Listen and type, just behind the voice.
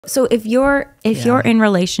So if you're in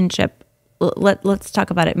relationship, let's talk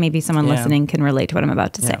about it. Maybe someone listening can relate to what I'm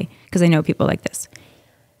about to say, because I know people like this.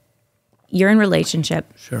 You're in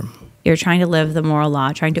relationship. Sure. You're trying to live the moral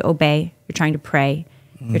law, trying to obey. You're trying to pray.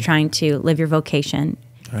 You're trying to live your vocation.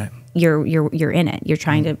 Right. You're in it. You're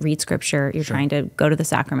trying to read scripture. You're trying to go to the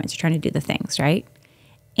sacraments. You're trying to do the things, right?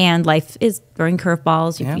 And life is throwing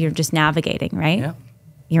curveballs. You're just navigating, right? Yeah.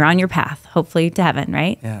 You're on your path, hopefully to heaven,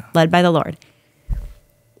 right? Yeah. Led by the Lord.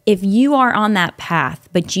 If you are on that path,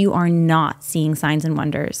 but you are not seeing signs and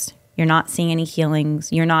wonders, you're not seeing any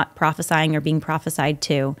healings, you're not prophesying or being prophesied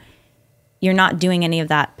to, you're not doing any of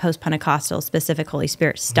that post-Pentecostal specific Holy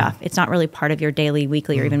Spirit stuff. It's not really part of your daily,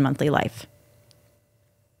 weekly, or even monthly life.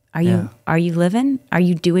 Are you living? Are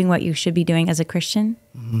you doing what you should be doing as a Christian?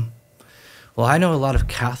 Well, I know a lot of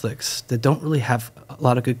Catholics that don't really have a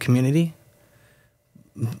lot of good community,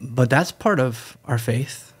 but that's part of our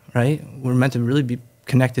faith, right? We're meant to really be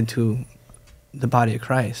connected to the body of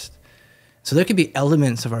Christ. So there could be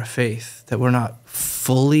elements of our faith that we're not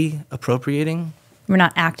fully appropriating. We're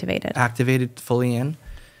not activated. Activated fully in.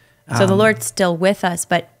 So the Lord's still with us,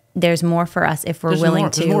 but there's more for us if we're willing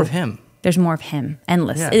to. There's more of Him. There's more of Him.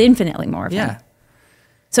 Endless. Infinitely more of Him.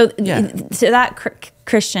 So to that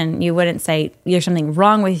Christian, you wouldn't say there's something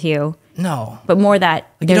wrong with you. No. But more that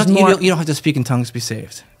there's more. You don't have to speak in tongues to be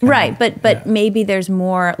saved. Right. But maybe there's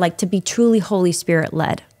more, like, to be truly Holy Spirit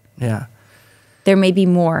led. Yeah. There may be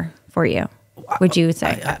more for you, would you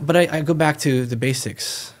say? I go back to the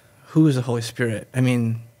basics. Who is the Holy Spirit? I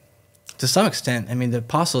mean, to some extent, the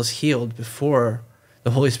apostles healed before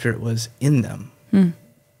the Holy Spirit was in them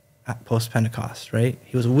at post-Pentecost, right?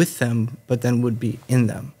 He was with them, but then would be in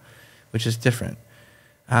them, which is different.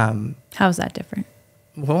 How is that different?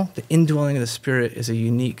 Well, the indwelling of the Spirit is a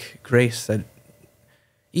unique grace that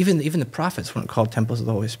even the prophets weren't called temples of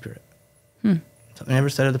the Holy Spirit. Something never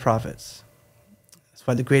said of the prophets. That's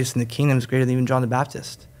why the greatest in the kingdom is greater than even John the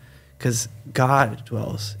Baptist, because God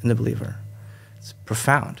dwells in the believer. It's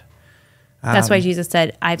profound. That's why Jesus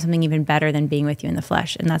said, I have something even better than being with you in the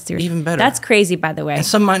flesh. And that's even better. That's crazy, by the way. And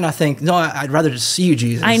some might not think, no, I'd rather just see you,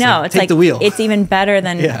 Jesus. I know. It's take the wheel. It's even better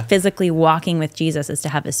than physically walking with Jesus is to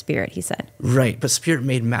have his Spirit, he said. Right. But Spirit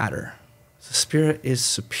made matter. So Spirit is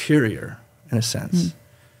superior in a sense.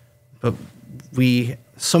 But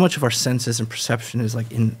so much of our senses and perception is like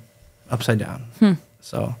upside down.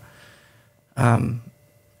 So,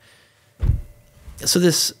 so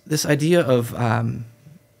this idea of,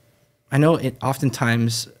 I know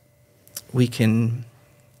oftentimes we can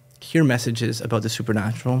hear messages about the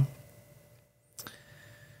supernatural,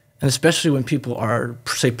 and especially when people are,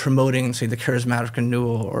 say, promoting, say, the charismatic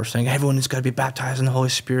renewal, or saying everyone's got to be baptized in the Holy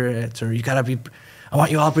Spirit, or I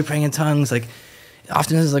want you all to be praying in tongues. Like,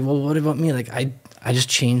 often it's like, well, what about me? Like, I just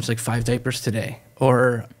changed like 5 diapers today,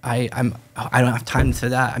 or I don't have time for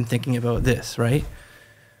that. I'm thinking about this, right?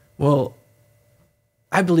 Well,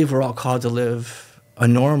 I believe we're all called to live a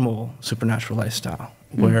normal supernatural lifestyle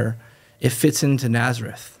where it fits into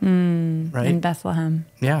Nazareth, right? In Bethlehem.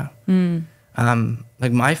 Yeah.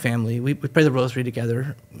 Like my family, we pray the rosary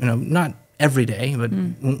together, not every day, but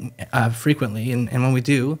frequently. And when we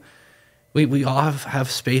do, we all have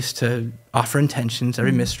space to offer intentions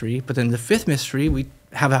every mystery. But then the fifth mystery, we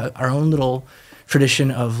have our own little tradition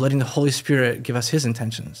of letting the Holy Spirit give us his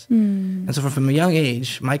intentions. And so from a young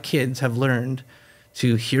age, my kids have learned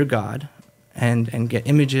to hear God and get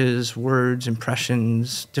images, words,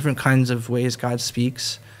 impressions, different kinds of ways God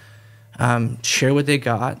speaks, share what they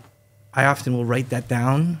got. I often will write that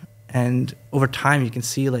down, and over time you can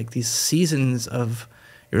see like these seasons of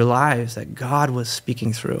your lives that God was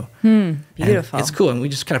speaking through. Beautiful. And it's cool, and we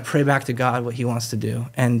just kind of pray back to God what he wants to do.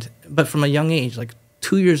 But from a young age, like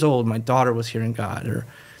 2 years old, my daughter was hearing God, or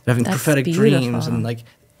having prophetic dreams, and like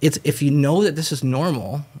if you know that this is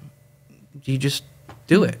normal, you just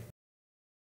do it.